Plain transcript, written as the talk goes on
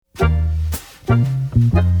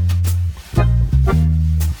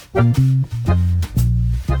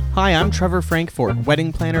Hi, I'm Trevor Frankfort,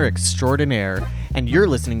 wedding planner extraordinaire, and you're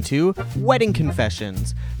listening to Wedding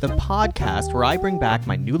Confessions, the podcast where I bring back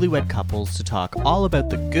my newlywed couples to talk all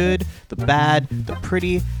about the good, the bad, the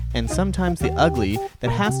pretty, and sometimes the ugly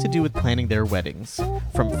that has to do with planning their weddings.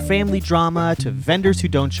 From family drama to vendors who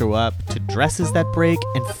don't show up to dresses that break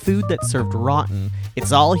and food that's served rotten,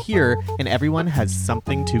 it's all here and everyone has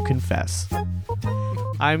something to confess.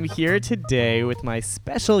 I'm here today with my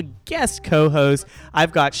special guest co-host.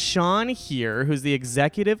 I've got Sean here, who's the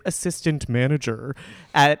executive assistant manager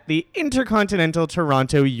at the Intercontinental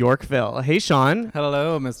Toronto Yorkville. Hey, Sean.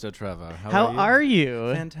 Hello, Mr. Trevor. How are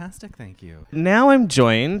you? Fantastic, thank you. Now I'm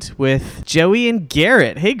joined with Joey and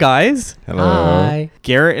Garett. Hey, guys. Hello. Hi.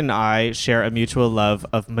 Garett and I share a mutual love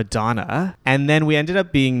of Madonna, and then we ended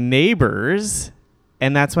up being neighbors,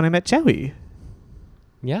 and that's when I met Joey.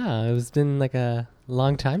 Yeah, it's been like a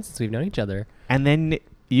long time since we've known each other. And then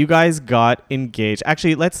you guys got engaged.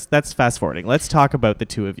 Actually, that's fast forwarding. Let's talk about the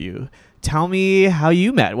two of you. Tell me how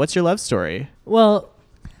you met. What's your love story? Well,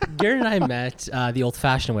 Garett and I met the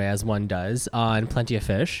old-fashioned way, as one does, on Plenty of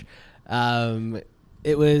Fish.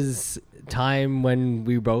 It was time when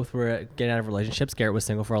we both were getting out of relationships. Garett was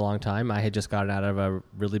single for a long time. I had just gotten out of a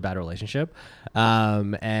really bad relationship.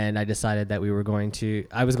 And I decided that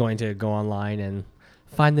I was going to go online and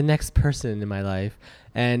find the next person in my life.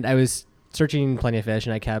 And I was searching Plenty of Fish,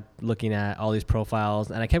 and I kept looking at all these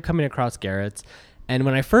profiles, and I kept coming across Garett's. And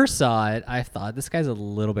when I first saw it, I thought, this guy's a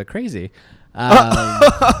little bit crazy.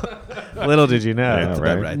 Little did you know. Yeah,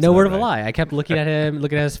 right. No word of a lie. I kept looking at him,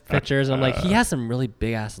 looking at his pictures, and I'm like, he has some really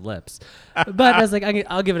big ass lips. But I was like,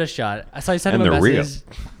 I'll give it a shot. So I sent him a message.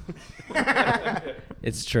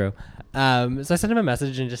 It's true. So I sent him a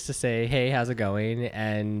message and just to say, hey, how's it going?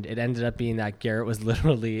 And it ended up being that Garett was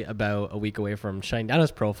literally about a week away from shutting down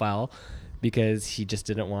his profile because he just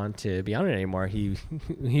didn't want to be on it anymore. He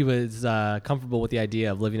was comfortable with the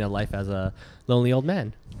idea of living a life as a lonely old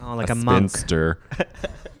man. Oh, like a monk. Spinster.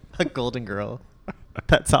 A golden girl.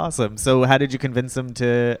 That's awesome. So how did you convince him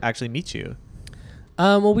to actually meet you?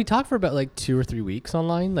 Well, we talked for about like 2 or 3 weeks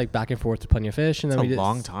online, like back and forth to Plenty of Fish. And then That's a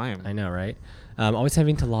long time. I know, right? Always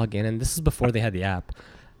having to log in, and this is before they had the app.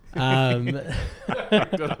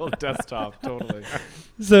 Good old desktop, totally.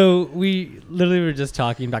 So we literally were just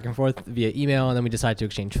talking back and forth via email, and then we decided to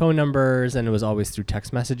exchange phone numbers, and it was always through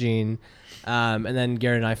text messaging. And then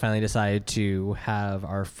Garett and I finally decided to have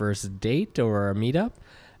our first date or a meetup.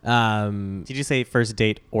 Did you say first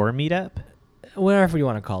date or meetup? Whatever you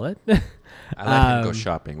want to call it. I let him go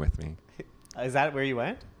shopping with me. Is that where you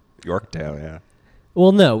went? Yorkdale, yeah.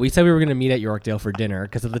 Well, no, we said we were going to meet at Yorkdale for dinner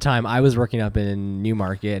because at the time I was working up in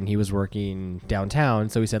Newmarket and he was working downtown.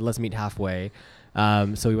 So we said, let's meet halfway.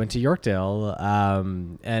 So we went to Yorkdale.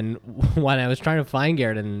 And when I was trying to find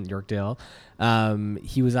Garett in Yorkdale,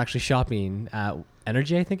 he was actually shopping at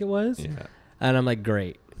Energy, I think it was. Yeah. And I'm like,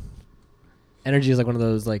 great. Energy is like one of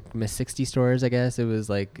those like Miss 60 stores, I guess. It was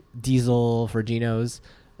like diesel for Geno's.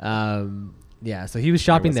 Yeah, so he was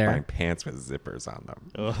shopping there. Buying pants with zippers on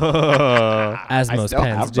them. As I most still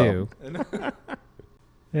pens have do.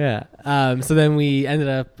 Yeah. So then we ended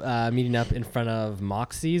up meeting up in front of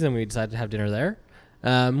Moxie's, and we decided to have dinner there,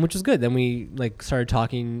 which was good. Then we like started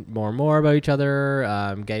talking more and more about each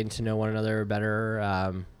other, getting to know one another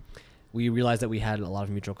better. We realized that we had a lot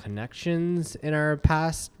of mutual connections in our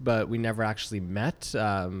past, but we never actually met.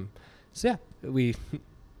 So yeah,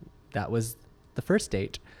 that was the first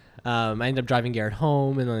date. I ended up driving Garett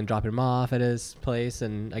home and then dropping him off at his place.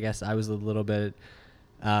 And I guess I was a little bit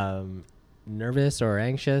nervous or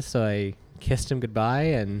anxious. So I kissed him goodbye.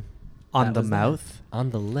 And On the mouth?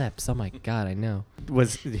 On the lips. Oh, my God, I know.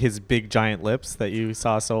 Was his big giant lips that you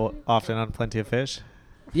saw so often on Plenty of Fish?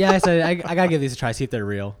 Yeah, I said, I got to give these a try, see if they're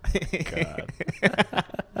real. God.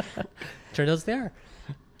 Turns out they are.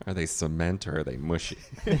 Are they cement or are they mushy?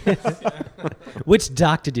 Which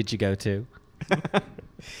doctor did you go to?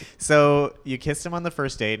 So you kissed him on the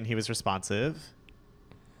first date and he was responsive.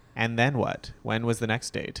 And then what? When was the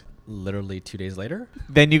next date? Literally 2 days later.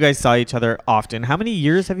 Then you guys saw each other often. How many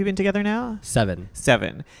years have you been together now? 7.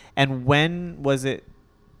 7. And when was it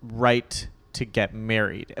right to get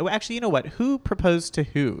married? Oh, actually, you know what? Who proposed to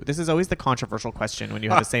who? This is always the controversial question when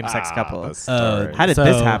you have a same-sex couple. How did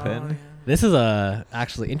this happen? This is a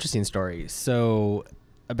actually interesting story. So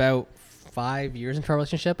about 5 years into our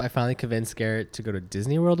relationship, I finally convinced Garett to go to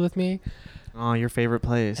DisneyWorld with me. Oh, your favorite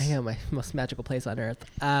place. I know, my most magical place on earth.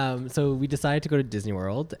 So we decided to go to Disney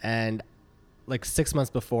World, and like 6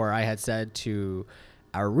 months before, I had said to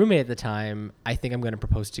our roommate at the time, I think I'm going to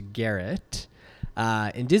propose to Garett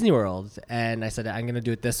in Disney World. And I said, I'm going to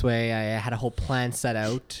do it this way. I had a whole plan set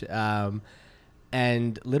out.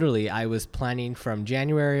 And literally, I was planning from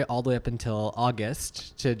January all the way up until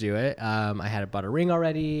August to do it. I had bought a ring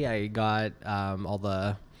already. I got all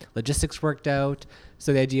the logistics worked out.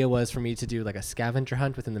 So the idea was for me to do like a scavenger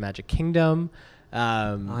hunt within the Magic Kingdom.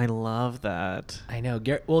 I love that. I know.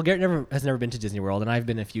 Garett has never been to Disney World, and I've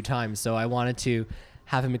been a few times. So I wanted to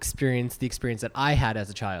have him experience the experience that I had as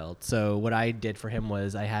a child. So what I did for him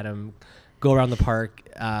was I had him go around the park,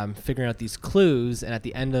 figuring out these clues, and at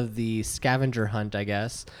the end of the scavenger hunt, I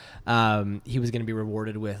guess, he was going to be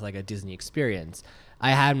rewarded with like a Disney experience.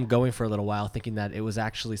 I had him going for a little while, thinking that it was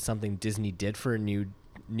actually something Disney did for new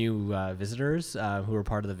visitors who were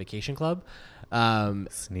part of the vacation club.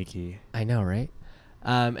 Sneaky. I know, right?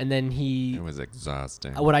 And then It was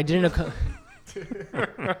exhausting. what I didn't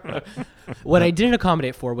what I didn't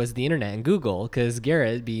accommodate for was the internet and Google, because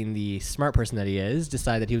Garett, being the smart person that he is,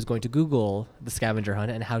 decided he was going to Google the scavenger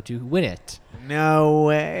hunt and how to win it. No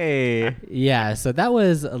way. Yeah, so that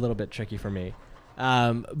was a little bit tricky for me.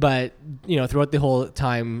 But throughout the whole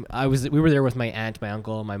time, we were there with my aunt, my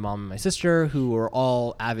uncle, my mom, and my sister, who were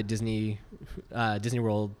all avid Disney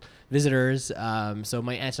World visitors. So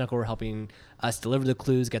my aunt and uncle were helping us deliver the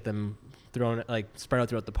clues, get them spread out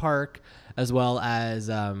throughout the park, as well as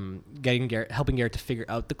helping Garett to figure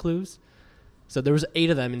out the clues. So there was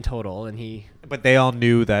 8 of them in total, and But they all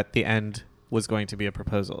knew that the end was going to be a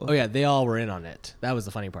proposal. Oh yeah, they all were in on it. That was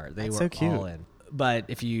the funny part. They That's were so cute. all in. But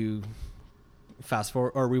if you fast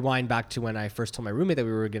forward or rewind back to when I first told my roommate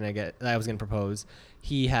that I was gonna propose,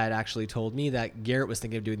 he had actually told me that Garett was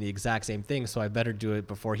thinking of doing the exact same thing, so I better do it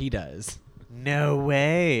before he does. No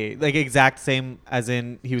way. Like exact same as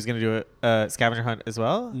in he was going to do a scavenger hunt as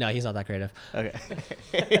well? No, he's not that creative. Okay.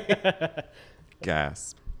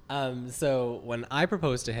 Gasp. So when I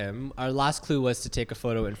proposed to him, our last clue was to take a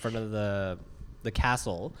photo in front of the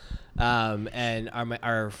castle, and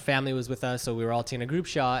our family was with us, so we were all taking a group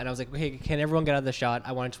shot, and I was like, hey, can everyone get out of the shot?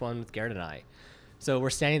 I wanted one with Garett and I. So we're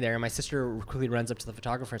standing there, and my sister quickly runs up to the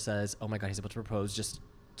photographer and says, oh my God, he's about to propose. Just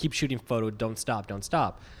keep shooting photo. Don't stop.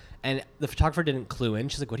 And the photographer didn't clue in.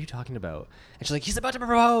 She's like, what are you talking about? And she's like, he's about to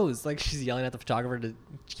propose. Like, she's yelling at the photographer to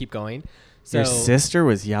keep going. So Your sister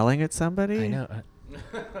was yelling at somebody? I know.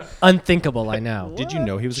 Unthinkable, I know. Did you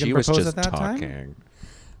know he was She going to was propose just at that talking. time?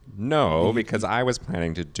 No, because I was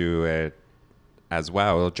planning to do it as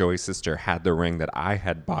well. Joey's sister had the ring that I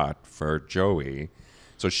had bought for Joey.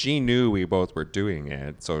 So she knew we both were doing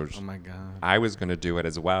it. So Oh my God. I was going to do it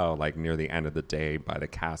as well, like near the end of the day by the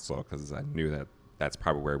castle, because I knew that that's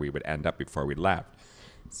probably where we would end up before we left.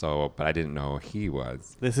 So, but I didn't know he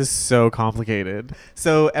was. This is so complicated.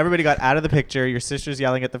 So everybody got out of the picture. Your sister's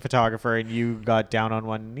yelling at the photographer, and you got down on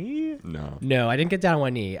one knee? No. No, I didn't get down on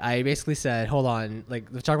one knee. I basically said, hold on.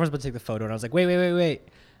 Like, the photographer was about to take the photo, and I was like, wait.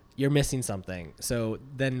 You're missing something. So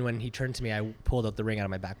then when he turned to me, I pulled out the ring out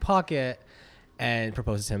of my back pocket and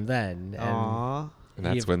proposed to him then. Aww. And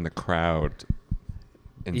that's when the crowd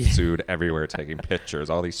ensued everywhere taking pictures.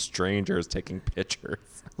 All these strangers taking pictures.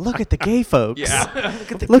 Look at the gay folks. Yeah.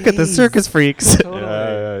 Look at the circus freaks.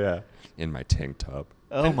 Yeah. In my tank top.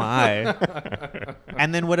 Oh, my.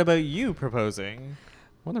 And then what about you proposing?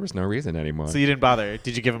 Well, there was no reason anymore. So you didn't bother.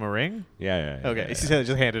 Did you give him a ring? Yeah. Okay. Yeah. She said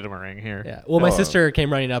just handed him a ring here. Yeah. Well, my Oh. sister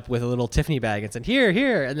came running up with a little Tiffany bag and said,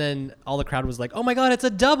 here. And then all the crowd was like, oh my God, it's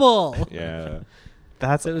a double. Yeah.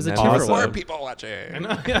 That's It was a And two for there's one. more people watching.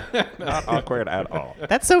 Not awkward at all.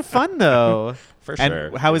 That's so fun, though. For And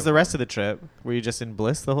sure. how was the rest of the trip? Were you just in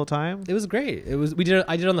bliss the whole time? It was great.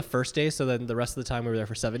 I did it on the first day. So then the rest of the time we were there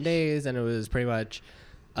for 7 days, and it was pretty much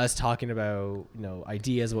us talking about,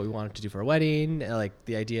 ideas of what we wanted to do for a wedding. Like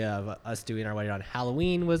the idea of us doing our wedding on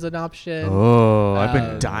Halloween was an option. Oh, I've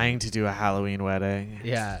been Um, dying to do a Halloween wedding.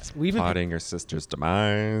 Yeah. We even Plotting your sister's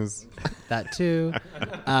demise. that too.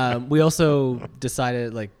 We also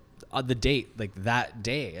decided the date, like that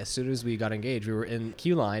day, as soon as we got engaged, we were in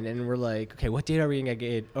queue line and we're like, okay, what date are we gonna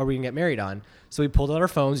get married on? So we pulled out our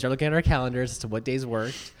phones, started looking at our calendars as to what days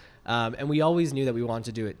worked. And we always knew that we wanted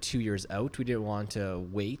to do it 2 years out. We didn't want to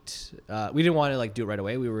wait. We didn't want to do it right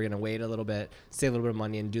away. We were going to wait a little bit, save a little bit of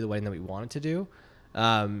money, and do the wedding that we wanted to do.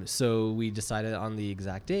 So we decided on the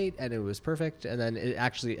exact date, and it was perfect. And then it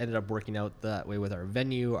actually ended up working out that way with our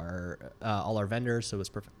venue, all our vendors. So it was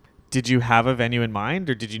perfect. Did you have a venue in mind,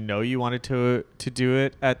 or did you know you wanted to do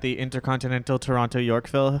it at the Intercontinental Toronto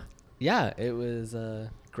Yorkville? Yeah, it was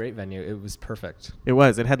a great venue. It was perfect. It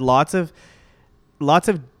was. It had lots of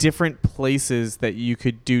different places that you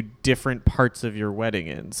could do different parts of your wedding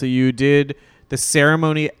in. So you did the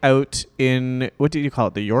ceremony out in, what did you call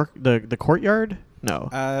it? The courtyard? No.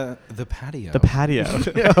 The patio. The patio.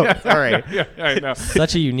 Oh, sorry. Yeah, I know.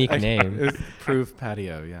 Such a unique name. It was Proof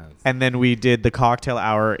Patio, yes. And then we did the cocktail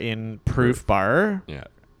hour in Proof Bar, Yeah.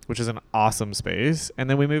 which is an awesome space. And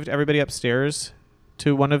then we moved everybody upstairs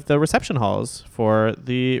to one of the reception halls for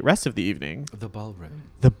the rest of the evening. The ballroom.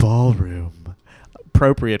 The ballroom.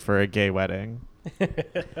 Appropriate for a gay wedding.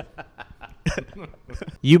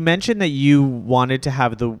 You mentioned that you wanted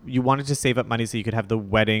to save up money so you could have the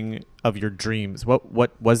wedding of your dreams. What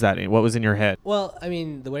was that? What was in your head? Well, I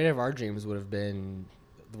mean, the wedding of our dreams would have been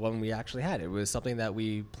the one we actually had. It was something that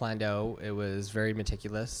we planned out. It was very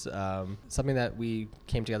meticulous. Something that we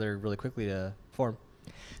came together really quickly to form.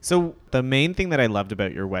 So the main thing that I loved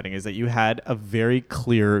about your wedding is that you had a very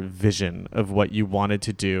clear vision of what you wanted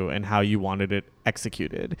to do and how you wanted it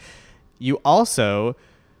executed. You also,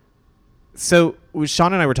 so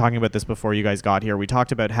Sean and I were talking about this before you guys got here. We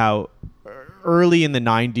talked about how early in the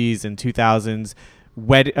 90s and 2000s,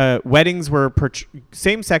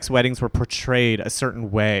 same-sex weddings were portrayed a certain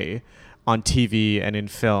way on TV and in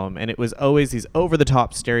film, and it was always these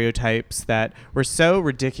over-the-top stereotypes that were so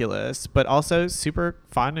ridiculous but also super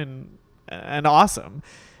fun and awesome.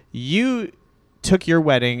 You took your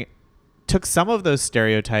wedding, took some of those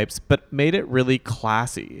stereotypes, but made it really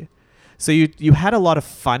classy. So you had a lot of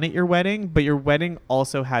fun at your wedding, but your wedding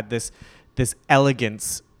also had this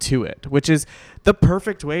elegance to it, which is the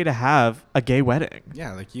perfect way to have a gay wedding.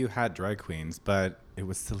 Yeah, like you had drag queens, but it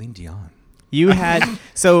was Celine Dion. You had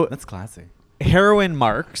so That's classy. Heroine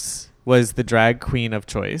Marks was the drag queen of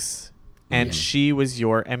choice, and she was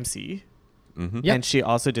your MC. Mm-hmm. Yep. And she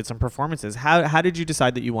also did some performances. How did you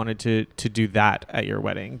decide that you wanted to do that at your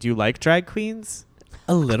wedding? Do you like drag queens?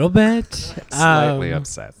 A little bit. Slightly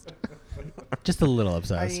obsessed. Just a little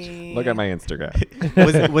obsessed. Look at my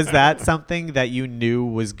Instagram. was that something that you knew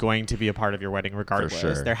was going to be a part of your wedding regardless?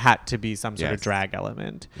 sure. There had to be some sort of Yes. drag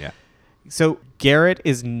element. Yeah. So Garett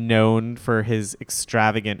is known for his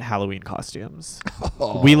extravagant Halloween costumes.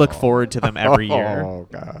 We look forward to them every year. Oh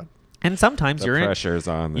God. And sometimes The you're pressure's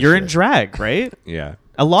on. This you're in year. drag, right? Yeah.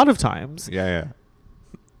 A lot of times. Yeah.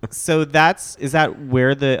 So is that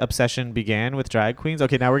where the obsession began with drag queens?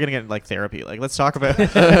 Okay, now we're gonna get like therapy. Like, let's talk about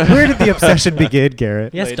where did the obsession begin,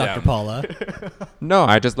 Garett? Yes, Lay Dr. down. Paula. No,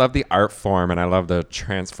 I just love the art form, and I love the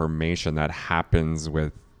transformation that happens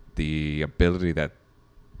with the ability that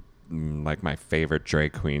like my favorite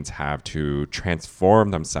drag queens have to transform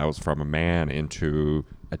themselves from a man into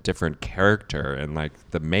a different character, and like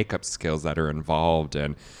the makeup skills that are involved,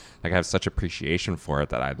 and like I have such appreciation for it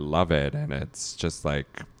that I love it. And it's just like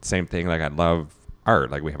same thing. Like I love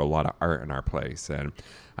art. Like we have a lot of art in our place, and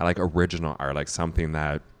I like original art, like something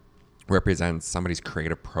that represents somebody's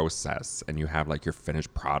creative process, and you have like your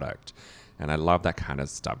finished product. And I love that kind of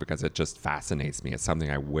stuff because it just fascinates me. It's something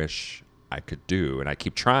I wish I could do, and I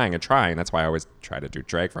keep trying and trying. That's why I always try to do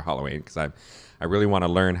drag for Halloween, because I really want to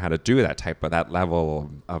learn how to do that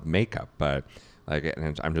level of makeup. But like,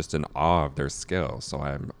 and I'm just in awe of their skill, so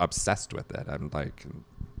I'm obsessed with it. I'm like,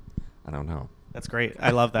 I don't know. That's great.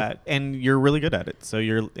 I love that. And you're really good at it. So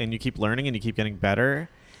you keep learning and you keep getting better.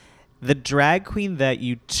 The drag queen that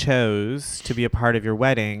you chose to be a part of your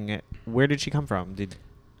wedding, where did she come from?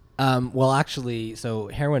 Well, actually, so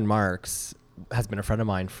Heroine Marks has been a friend of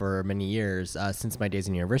mine for many years, since my days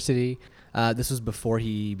in university. This was before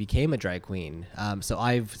he became a drag queen. So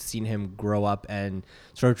I've seen him grow up and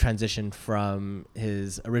sort of transition from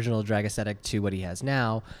his original drag aesthetic to what he has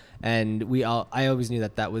now. And I always knew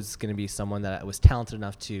that was going to be someone that was talented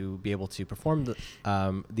enough to be able to perform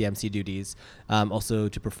the MC duties, also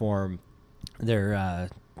to perform their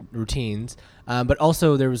routines. But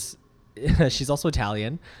also she's also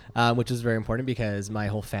Italian, which is very important because my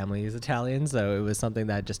whole family is Italian. So it was something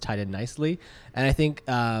that just tied in nicely. And I think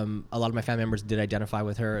a lot of my family members did identify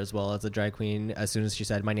with her as well as a drag queen. As soon as she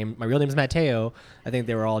said, my real name is Matteo, I think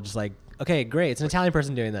they were all just like, okay, great. It's an Italian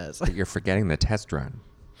person doing this. But you're forgetting the test run.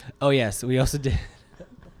 Oh, yes. We also did.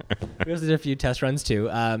 We also did a few test runs too.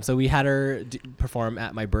 So we had her perform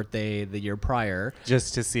at my birthday the year prior.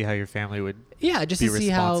 Just to see how your family would Yeah, just be to see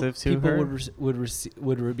how responsive to people her?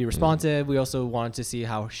 would be responsive. We also wanted to see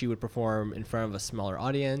how she would perform in front of a smaller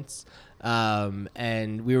audience.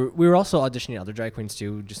 And we were also auditioning other drag queens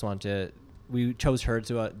too. We chose her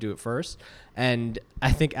to do it first. And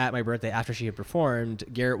I think at my birthday, after she had performed,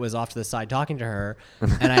 Garett was off to the side talking to her.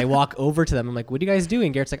 And I walk over to them. I'm like, what are you guys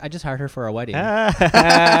doing? Garett's like, I just hired her for a wedding.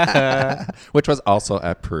 Which was also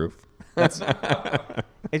at Proof.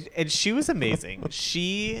 And she was amazing.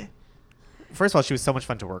 First of all, she was so much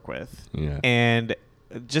fun to work with. Yeah. And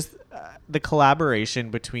just the collaboration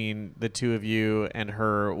between the two of you and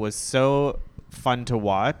her was so fun to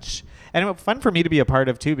watch and fun for me to be a part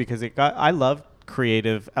of too, because I love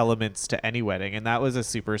creative elements to any wedding, and that was a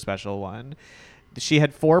super special one. She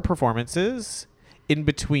had 4 performances in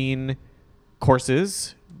between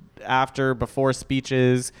courses, before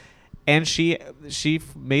speeches, and she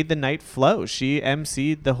made the night flow. She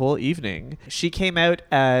emceed the whole evening. She came out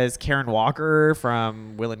as Karen Walker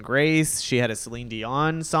from Will and Grace. She had a Celine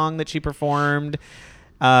Dion song that she performed.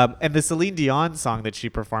 And the Celine Dion song that she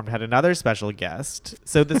performed had another special guest.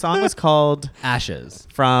 So the song was called Ashes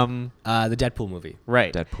from the Deadpool movie.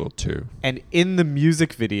 Right. Deadpool 2. And in the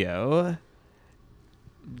music video,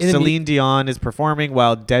 Celine Dion is performing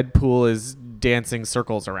while Deadpool is dancing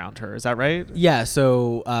circles around her. Is that right? Yeah.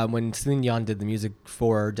 So when Celine Dion did the music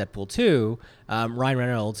for Deadpool 2, Ryan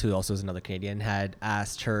Reynolds, who also is another Canadian, had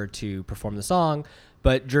asked her to perform the song.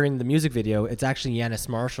 But during the music video, it's actually Yanis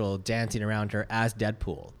Marshall dancing around her as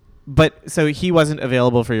Deadpool. But so he wasn't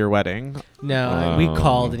available for your wedding. No, we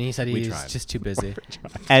called and he said he's just too busy.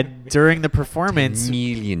 And during the performance, $1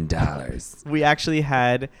 million. we actually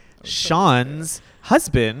had Sean's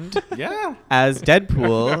husband as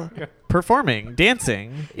Deadpool performing,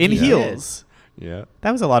 dancing in heels. Yeah.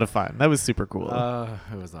 That was a lot of fun. That was super cool.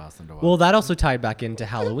 It was awesome to watch. Well, that also tied back into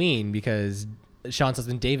Halloween because Sean's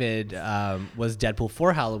husband David was Deadpool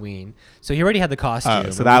for Halloween, so he already had the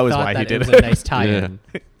costume. So that was why he did it. Was a nice tie-in.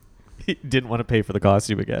 He didn't want to pay for the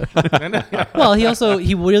costume again. Well,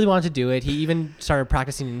 he really wanted to do it. He even started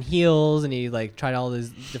practicing in heels, and he tried all this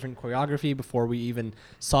different choreography before we even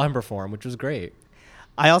saw him perform, which was great.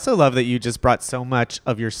 I also love that you just brought so much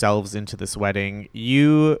of yourselves into this wedding.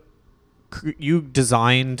 You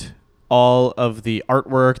designed all of the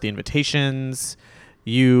artwork, the invitations.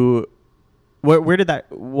 Where did that?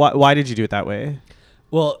 Why did you do it that way?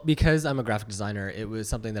 Well, because I'm a graphic designer, it was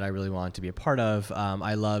something that I really wanted to be a part of.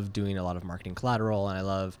 I love doing a lot of marketing collateral, and I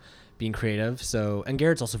love being creative. And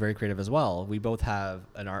Garett's also very creative as well. We both have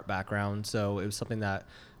an art background, so it was something that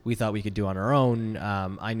we thought we could do on our own.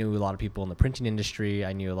 I knew a lot of people in the printing industry.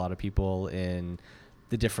 I knew a lot of people in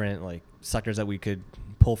the different sectors that we could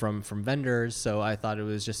pull from vendors. So I thought it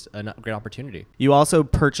was just a great opportunity. You also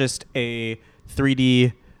purchased a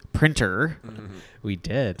 3D printer. We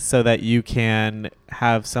did. So that you can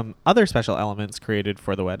have some other special elements created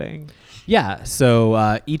for the wedding. Yeah.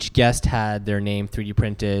 So each guest had their name 3D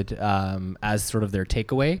printed as sort of their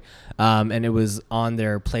takeaway. And it was on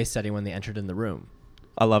their place setting when they entered in the room.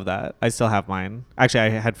 I love that. I still have mine. Actually, I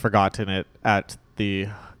had forgotten it at the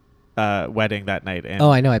wedding that night. And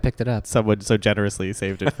I know. I picked it up. Someone so generously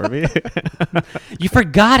saved it for me. You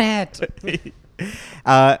forgot it.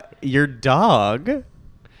 Your dog...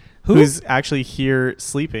 Who's actually here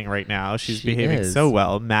sleeping right now. She's behaving so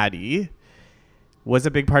well. Maddie was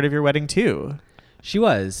a big part of your wedding too. She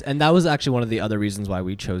was. And that was actually one of the other reasons why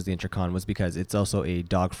we chose the Intercon, was because it's also a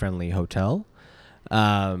dog-friendly hotel.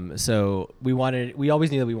 So we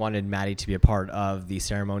always knew that we wanted Maddie to be a part of the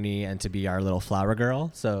ceremony and to be our little flower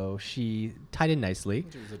girl. So she tied in nicely.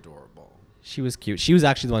 She was adorable. She was cute. She was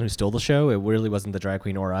actually the one who stole the show. It really wasn't the drag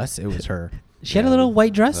queen or us. It was her. She had a little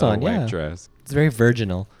white dress on. White dress. It's very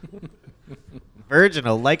virginal.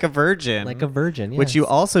 Virginal, like a virgin. Like a virgin, yes. Which you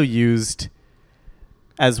also used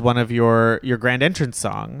as one of your grand entrance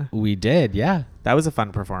song. We did, yeah. That was a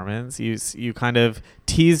fun performance. You kind of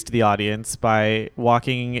teased the audience by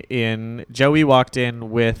walking in. Joey walked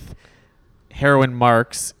in with heroin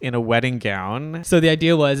marks in a wedding gown. So the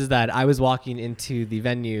idea was that I was walking into the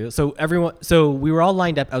venue. So we were all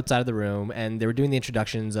lined up outside of the room, and they were doing the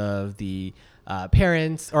introductions of the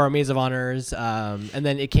parents or maids of honors, and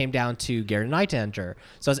then it came down to Garrett and I to enter.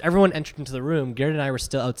 So as everyone entered into the room, Garrett and I were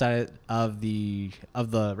still outside of the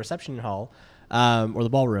reception hall or the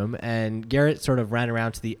ballroom, and Garrett sort of ran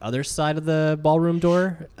around to the other side of the ballroom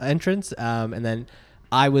door entrance, and then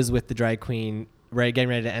I was with the drag queen getting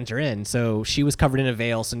ready to enter in. So she was covered in a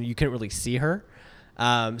veil, so you couldn't really see her.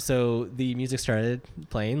 So the music started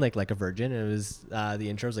playing like a virgin. And it was the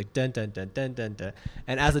intro was like dun dun dun dun dun dun.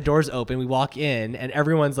 And as the doors open, we walk in, and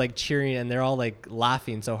everyone's cheering, and they're all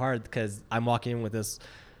laughing so hard because I'm walking in with this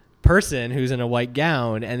person who's in a white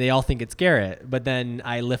gown, and they all think it's Garrett. But then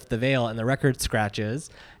I lift the veil, and the record scratches,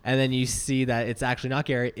 and then you see that it's actually not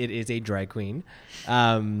Garrett. It is a drag queen.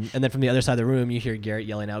 And then from the other side of the room, you hear Garrett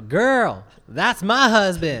yelling out, "Girl, that's my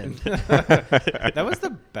husband." That was the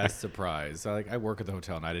best surprise. I work at the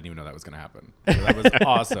hotel, and I didn't even know that was going to happen. So that was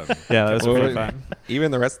awesome. Yeah, that was really fun.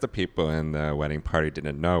 Even the rest of the people in the wedding party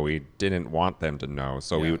didn't know. We didn't want them to know.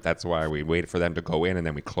 So that's why we waited for them to go in, and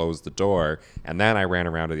then we closed the door. And then I ran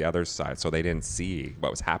around to the other side so they didn't see what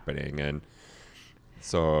was happening. And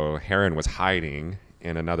so Heron was hiding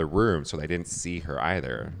in another room, so they didn't see her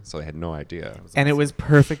either. So they had no idea. And it was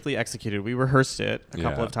perfectly executed. We rehearsed it a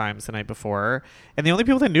couple of times the night before. And the only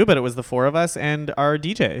people that knew about it was the four of us and our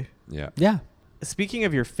DJ. Yeah. Yeah. Speaking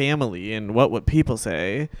of your family and what would people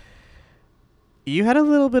say, you had a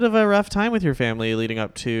little bit of a rough time with your family leading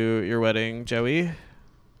up to your wedding, Joey.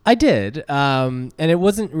 I did. And it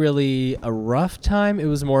wasn't really a rough time. It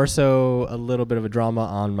was more so a little bit of a drama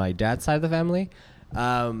on my dad's side of the family.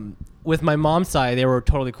 With my mom's side, they were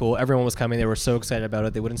totally cool. Everyone was coming. They were so excited about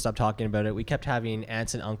it. They wouldn't stop talking about it. We kept having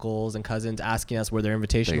aunts and uncles and cousins asking us where their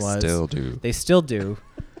invitation was. They still do. They still do.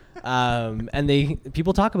 And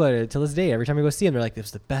people talk about it till this day. Every time we go see them, they're like, "This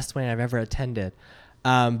was the best wedding I've ever attended."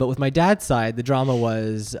 But with my dad's side, the drama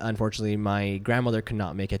was, unfortunately, my grandmother could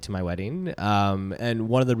not make it to my wedding. And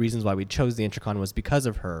one of the reasons why we chose the Intercon was because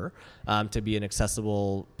of her, to be an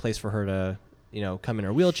accessible place for her to, come in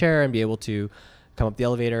her wheelchair and be able to come up the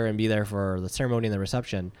elevator and be there for the ceremony and the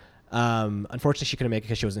reception. Unfortunately, she couldn't make it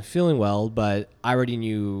because she wasn't feeling well, but I already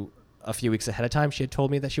knew a few weeks ahead of time she had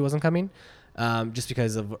told me that she wasn't coming, just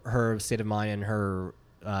because of her state of mind and her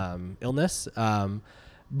illness.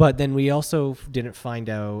 But then we also didn't find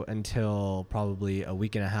out until probably a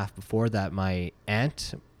week and a half before that my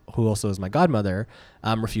aunt, who also is my godmother,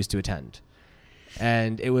 refused to attend.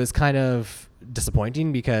 And it was kind of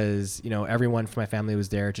disappointing because, everyone from my family was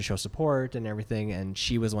there to show support and everything. And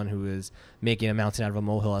she was one who was making a mountain out of a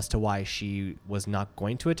molehill as to why she was not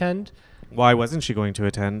going to attend. Why wasn't she going to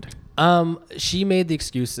attend? She made the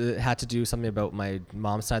excuse it had to do something about my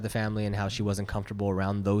mom's side of the family and how she wasn't comfortable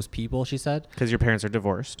around those people, she said. Because your parents are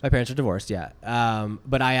divorced. My parents are divorced, yeah.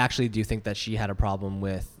 But I actually do think that she had a problem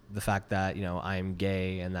with the fact that, I'm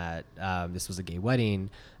gay and that this was a gay wedding,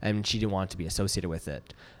 and she didn't want to be associated with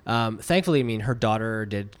it. Thankfully, her daughter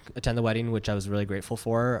did attend the wedding, which I was really grateful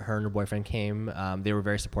for. Her and her boyfriend came. They were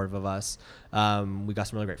very supportive of us. We got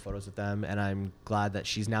some really great photos with them, and I'm glad that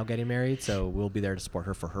she's now getting married, so we'll be there to support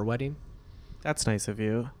her for her wedding. That's nice of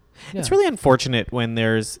you. Yeah. It's really unfortunate when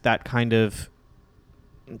there's that kind of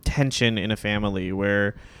tension in a family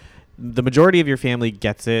where the majority of your family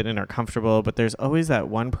gets it and are comfortable, but there's always that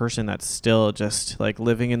one person that's still just like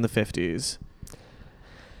living in the 50s.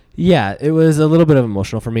 Yeah, it was a little bit of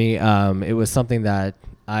emotional for me. It was something that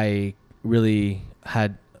I really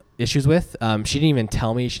had issues with. She didn't even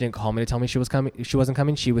tell me. She didn't call me to tell me she wasn't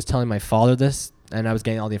coming. She was telling my father this, and I was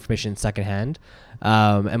getting all the information secondhand.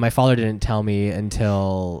 And my father didn't tell me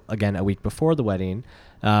until, again, a week before the wedding.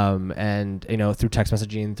 And, through text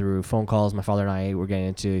messaging, through phone calls, my father and I were getting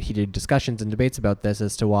into heated discussions and debates about this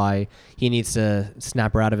as to why he needs to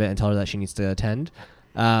snap her out of it and tell her that she needs to attend.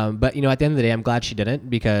 But, at the end of the day, I'm glad she didn't,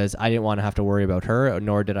 because I didn't want to have to worry about her,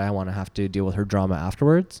 nor did I want to have to deal with her drama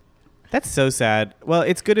afterwards. That's so sad. Well,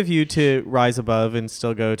 it's good of you to rise above and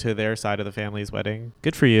still go to their side of the family's wedding.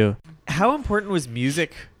 Good for you. How important was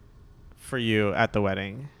music for you at the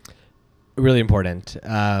wedding? Really important.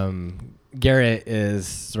 Garrett is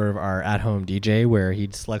sort of our at-home DJ, where he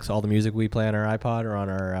selects all the music we play on our iPod or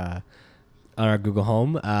on our Google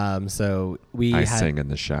Home. So I sing in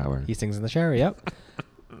the shower. He sings in the shower. Yep.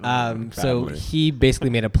 So he basically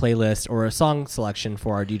made a playlist or a song selection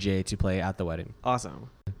for our DJ to play at the wedding. Awesome.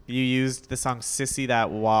 You used the song "Sissy That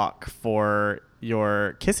Walk" for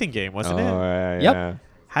your kissing game, wasn't it? Yeah, Yep. yeah.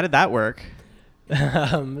 How did that work?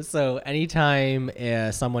 So anytime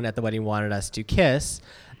someone at the wedding wanted us to kiss,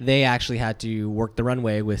 they actually had to work the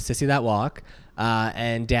runway with "Sissy That Walk"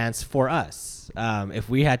 and dance for us. If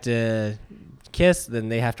we had to kiss, then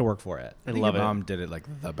they have to work for it. I think your mom did it like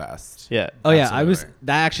the best. Yeah. Oh yeah,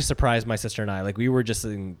 that actually surprised my sister and I. Like, we were just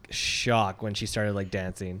in shock when she started like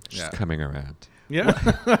dancing. She's coming around. Yeah.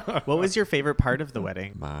 What was your favorite part of the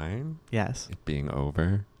wedding? Mine? Yes. It being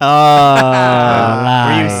over. Oh.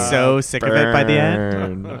 Were you so sick of it by the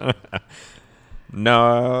end?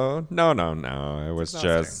 No. It was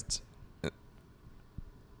just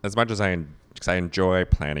as much as I enjoy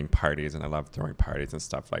planning parties and I love throwing parties and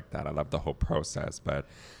stuff like that. I love the whole process, but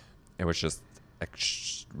it was just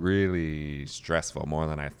really stressful, more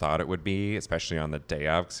than I thought it would be, especially on the day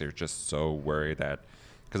of, because you're just so worried that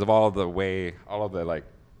because of all of the like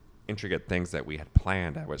intricate things that we had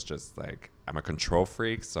planned. I was just like, I'm a control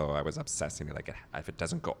freak, so I was obsessing like, if it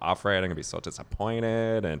doesn't go off right, I'm gonna be so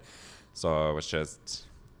disappointed. And so it was just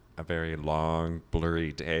a very long,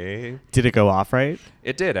 blurry day. Did it go off right?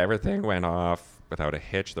 It did. Everything went off without a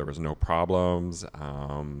hitch. There was no problems.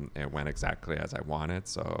 It went exactly as I wanted,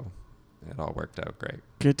 so it all worked out great.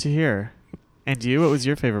 Good to hear. And you, what was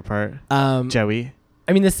your favorite part? Joey.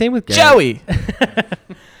 I mean, the same with Garrett. Joey!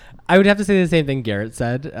 I would have to say the same thing Garrett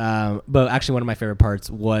said. But actually, one of my favorite parts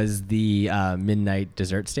was the midnight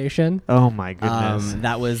dessert station. Oh my goodness.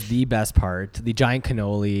 That was the best part. The giant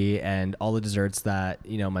cannoli and all the desserts that,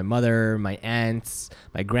 my mother, my aunts,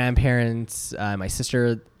 my grandparents, my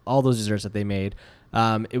sister, all those desserts that they made.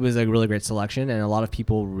 It was a really great selection, and a lot of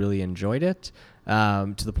people really enjoyed it,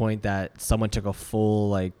 to the point that someone took a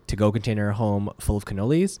full to-go container home full of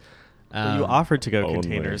cannolis. You offered to-go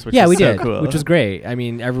containers, which yeah, is we so did, cool. which was great. I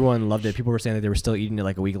mean, everyone loved it. People were saying that they were still eating it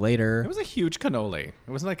like a week later. It was a huge cannoli. It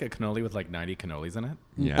wasn't like a cannoli with like 90 cannolis in it.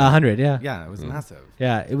 Yeah. 100, yeah. Yeah, it was massive.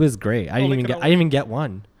 Yeah, it was great. I didn't even get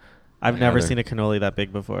one. I've never seen a cannoli that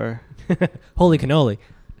big before. Holy cannoli.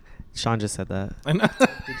 Sean just said that. I know.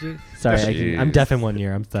 Did you? Sorry, I'm deaf in one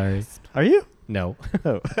ear. I'm sorry. Are you? No.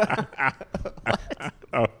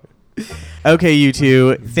 Oh. Okay, you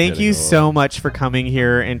two. Thank getting you old. so much for coming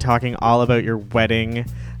here and talking all about your wedding.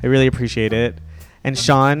 I really appreciate it. And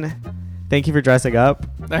Sean, thank you for dressing up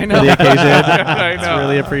I know. for the occasion. I It's know.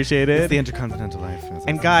 really appreciated. It's the intercontinental life. as I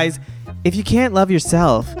And say. guys, if you can't love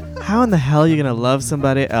yourself, how in the hell are you going to love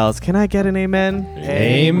somebody else? Can I get an amen?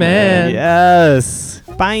 Amen. Yes.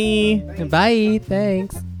 Bye. Bye.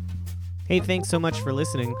 Thanks. Hey, thanks so much for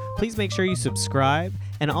listening. Please make sure you subscribe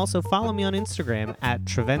and also follow me on Instagram at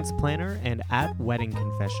TreventsPlanner and at Wedding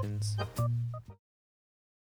Confessions.